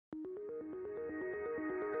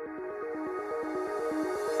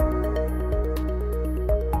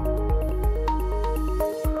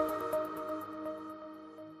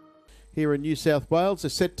here in New South Wales are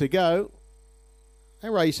set to go.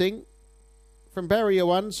 They're racing. From barrier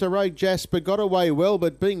 1, Sir Rogue Jasper got away well,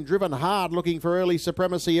 but being driven hard looking for early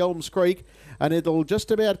supremacy, Elms Creek, and it'll just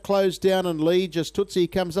about close down and lead. Just Tootsie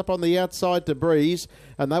comes up on the outside to Breeze,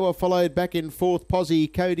 and they were followed back in 4th, Posse,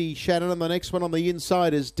 Cody Shannon, and the next one on the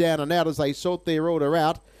inside is Down and Out as they sort their order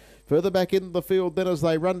out. Further back in the field then as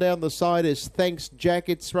they run down the side is Thanks Jack.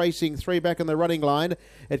 It's racing 3 back in the running line.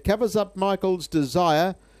 It covers up Michael's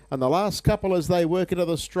Desire. And the last couple as they work into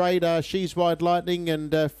the straight are She's White Lightning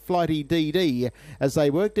and Flighty DD as they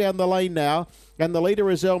work down the lane now. And the leader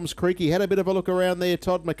is Elms Creek. He had a bit of a look around there,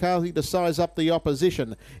 Todd McCarthy, to size up the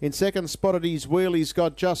opposition. In second spot at his wheel, he's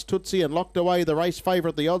got Just Tootsie and locked away the race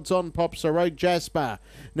favourite, the odds-on pop, Sir Rogue Jasper.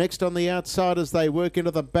 Next on the outside as they work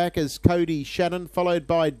into the back is Cody Shannon, followed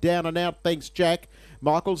by Down and Out, Thanks Jack.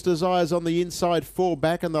 Michael's Desires on the inside, 4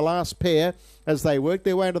 back, and the last pair as they work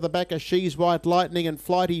their way into the back of She's White Lightning and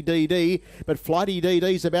Flighty DD. But Flighty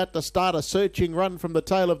DD's about to start a searching run from the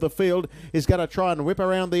tail of the field. Is going to try and whip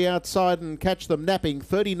around the outside and catch them napping.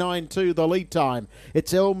 39.2 the lead time.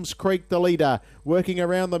 It's Elms Creek the leader. Working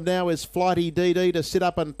around them now is Flighty DD to sit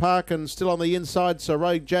up and park, and still on the inside, Sir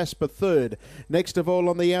Rogue Jasper third. Next of all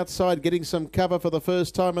on the outside, getting some cover for the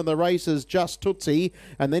first time in the race is Just Tootsie,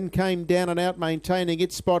 and then came Down and Out, maintaining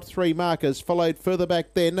its spot 3 markers. Followed further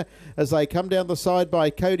back then as they come down the side by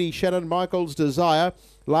Cody Shannon, Michael's Desire.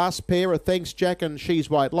 Last pair are Thanks Jack and She's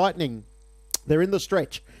White Lightning. They're in the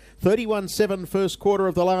stretch. 31.7 first quarter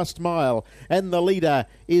of the last mile, and the leader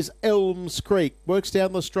is Elms Creek. Works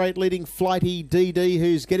down the straight leading Flighty DD,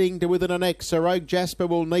 who's getting to within an X. Sir Rogue Jasper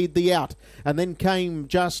will need the out, and then came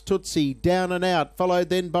Just Tootsie, Down and Out, followed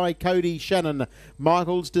then by Cody Shannon,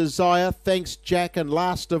 Michael's Desire, Thanks Jack, and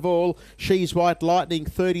last of all She's White Lightning.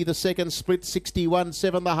 30 the second split,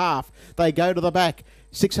 61.7 the half. They go to the back.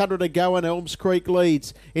 600 to go and Elms Creek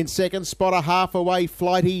leads. In second spot, a half away,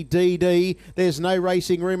 Flighty DD. There's no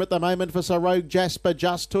racing room at the moment for Sir Rogue Jasper.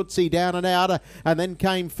 Just Tootsie, Down and Out, and then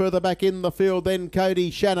came further back in the field then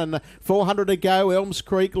Cody Shannon. 400 to go. Elms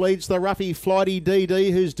Creek leads the roughy Flighty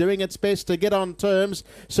DD, who's doing its best to get on terms.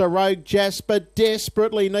 Sir Rogue Jasper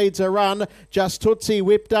desperately needs a run. Just Tootsie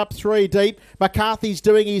whipped up 3 deep. McCarthy's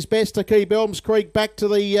doing his best to keep Elms Creek back to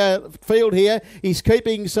the field here. He's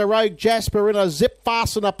keeping Sir Rogue Jasper in a zip fast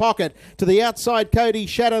in a pocket. To the outside, Cody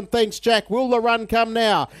Shannon, Thanks Jack. Will the run come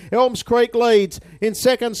now? Elms Creek leads. In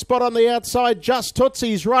second spot on the outside, Just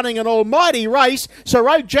Tootsie's running an almighty race. Sir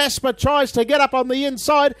Rogue Jasper tries to get up on the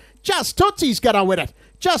inside. Just Tootsie's going to win it.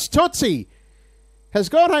 Just Tootsie has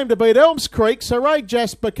gone home to beat Elms Creek. Sir Rogue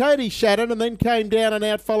Jasper, Cody Shannon, and then came Down and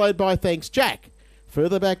Out, followed by Thanks Jack.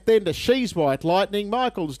 Further back then to She's White Lightning,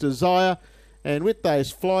 Michael's Desire, and with those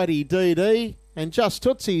Flighty DD, and Just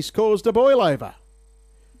Tootsie's caused a boil over.